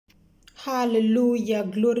Hallelujah.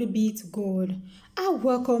 Glory be to God. I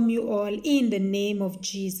welcome you all in the name of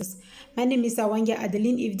Jesus. My name is Awanya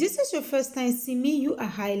Adeline. If this is your first time seeing me, you are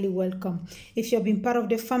highly welcome. If you have been part of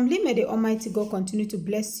the family, may the Almighty God continue to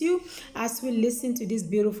bless you as we listen to this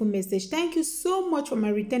beautiful message. Thank you so much for my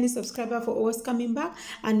returning subscriber for always coming back.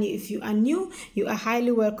 And if you are new, you are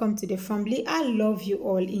highly welcome to the family. I love you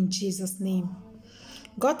all in Jesus' name.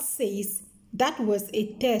 God says that was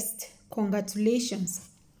a test. Congratulations.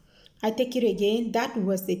 I take it again. That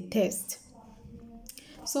was a test.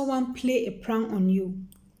 Someone play a prank on you.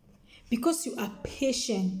 Because you are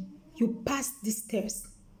patient, you pass this test.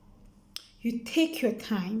 You take your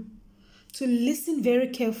time to listen very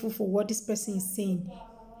careful for what this person is saying.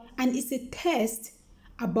 And it's a test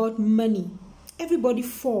about money. Everybody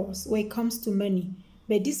falls when it comes to money.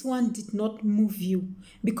 But this one did not move you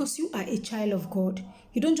because you are a child of God.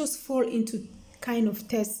 You don't just fall into kind of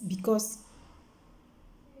test because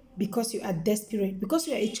you are desperate. Because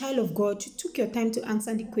you are a child of God, you took your time to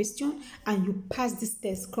answer the question and you passed this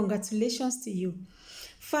test. Congratulations to you.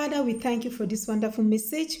 Father, we thank you for this wonderful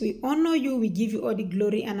message. We honor you. We give you all the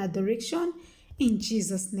glory and adoration. In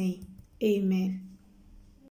Jesus' name, amen.